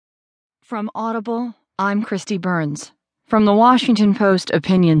From Audible, I'm Christy Burns. From the Washington Post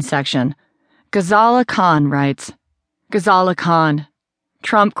opinion section, Ghazala Khan writes, Ghazala Khan,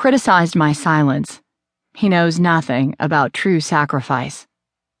 Trump criticized my silence. He knows nothing about true sacrifice.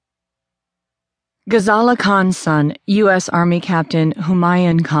 Ghazala Khan's son, U.S. Army Captain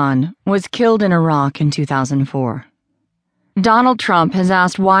Humayun Khan, was killed in Iraq in 2004. Donald Trump has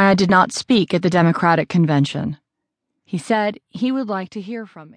asked why I did not speak at the Democratic convention. He said he would like to hear from me.